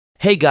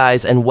Hey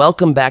guys, and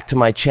welcome back to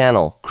my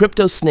channel.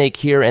 Crypto Snake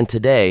here, and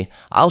today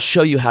I'll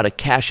show you how to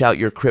cash out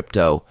your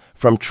crypto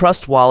from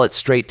Trust Wallet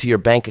straight to your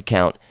bank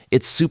account.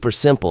 It's super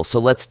simple, so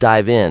let's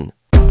dive in.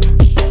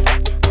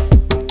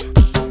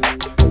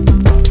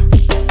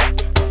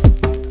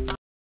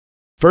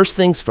 First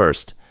things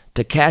first,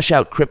 to cash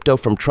out crypto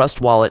from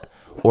Trust Wallet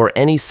or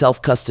any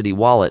self-custody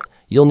wallet,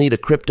 you'll need a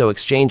crypto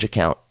exchange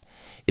account.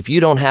 If you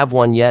don't have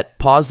one yet,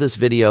 pause this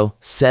video,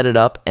 set it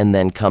up, and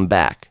then come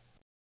back.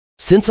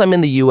 Since I'm in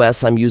the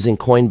US, I'm using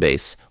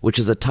Coinbase, which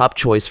is a top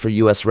choice for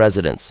US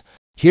residents.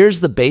 Here's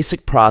the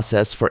basic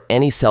process for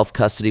any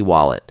self-custody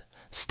wallet.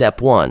 Step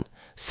 1.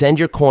 Send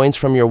your coins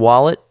from your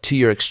wallet to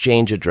your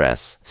exchange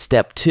address.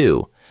 Step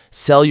 2.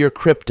 Sell your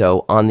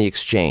crypto on the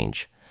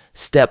exchange.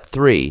 Step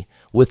 3.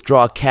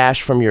 Withdraw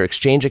cash from your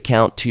exchange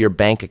account to your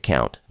bank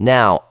account.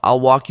 Now, I'll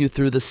walk you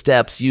through the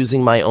steps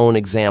using my own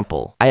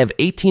example. I have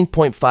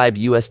 18.5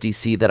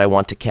 USDC that I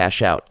want to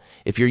cash out.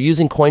 If you're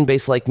using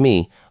Coinbase like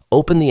me,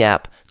 open the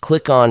app,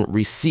 click on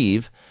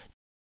Receive,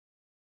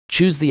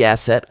 choose the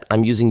asset.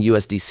 I'm using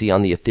USDC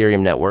on the Ethereum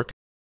network.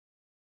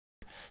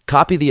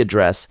 Copy the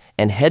address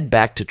and head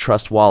back to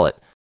Trust Wallet.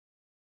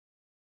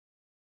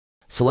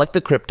 Select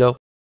the crypto,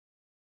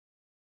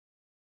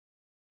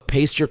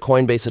 paste your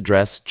Coinbase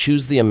address,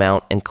 choose the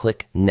amount, and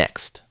click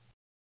Next.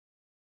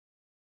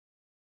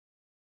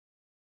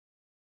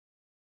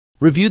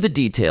 Review the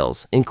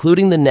details,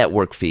 including the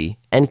network fee,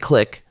 and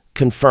click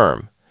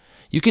Confirm.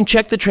 You can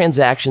check the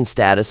transaction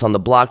status on the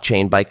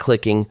blockchain by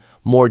clicking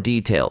More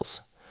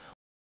Details.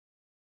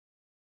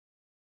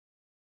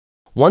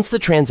 Once the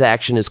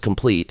transaction is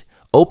complete,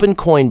 open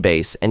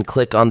Coinbase and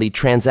click on the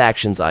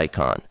Transactions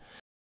icon.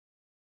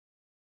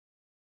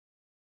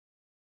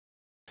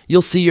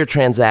 You'll see your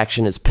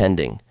transaction is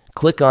pending.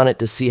 Click on it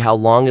to see how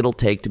long it'll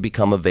take to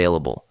become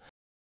available.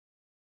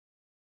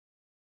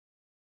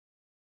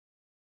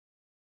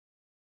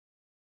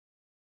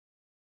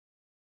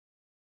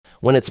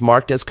 When it's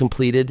marked as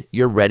completed,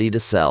 you're ready to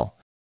sell.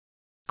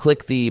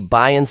 Click the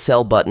Buy and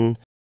Sell button.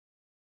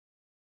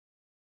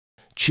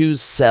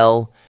 Choose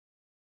Sell.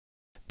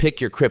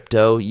 Pick your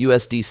crypto,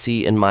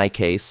 USDC in my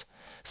case.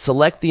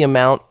 Select the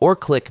amount or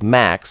click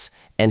Max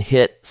and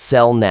hit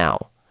Sell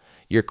Now.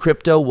 Your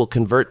crypto will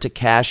convert to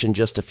cash in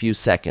just a few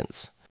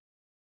seconds.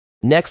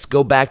 Next,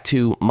 go back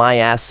to My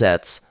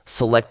Assets,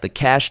 select the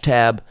Cash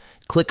tab,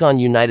 click on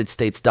United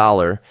States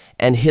dollar,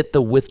 and hit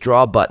the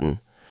Withdraw button.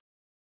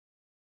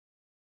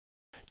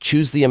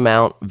 Choose the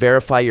amount,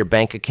 verify your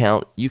bank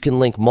account. You can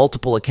link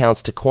multiple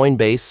accounts to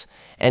Coinbase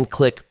and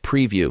click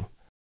Preview.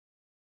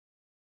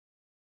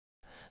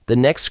 The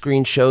next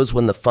screen shows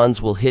when the funds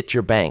will hit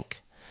your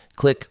bank.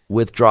 Click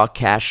Withdraw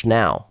Cash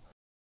Now.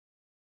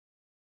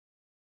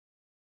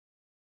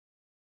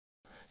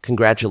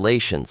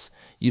 Congratulations,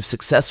 you've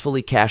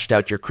successfully cashed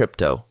out your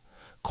crypto.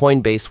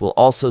 Coinbase will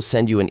also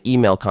send you an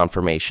email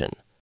confirmation.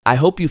 I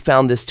hope you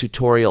found this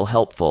tutorial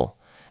helpful.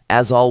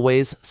 As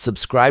always,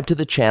 subscribe to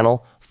the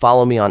channel,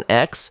 follow me on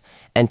X,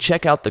 and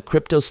check out the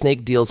Crypto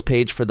Snake Deals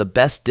page for the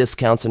best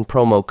discounts and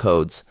promo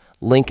codes.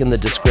 Link in the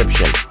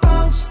description.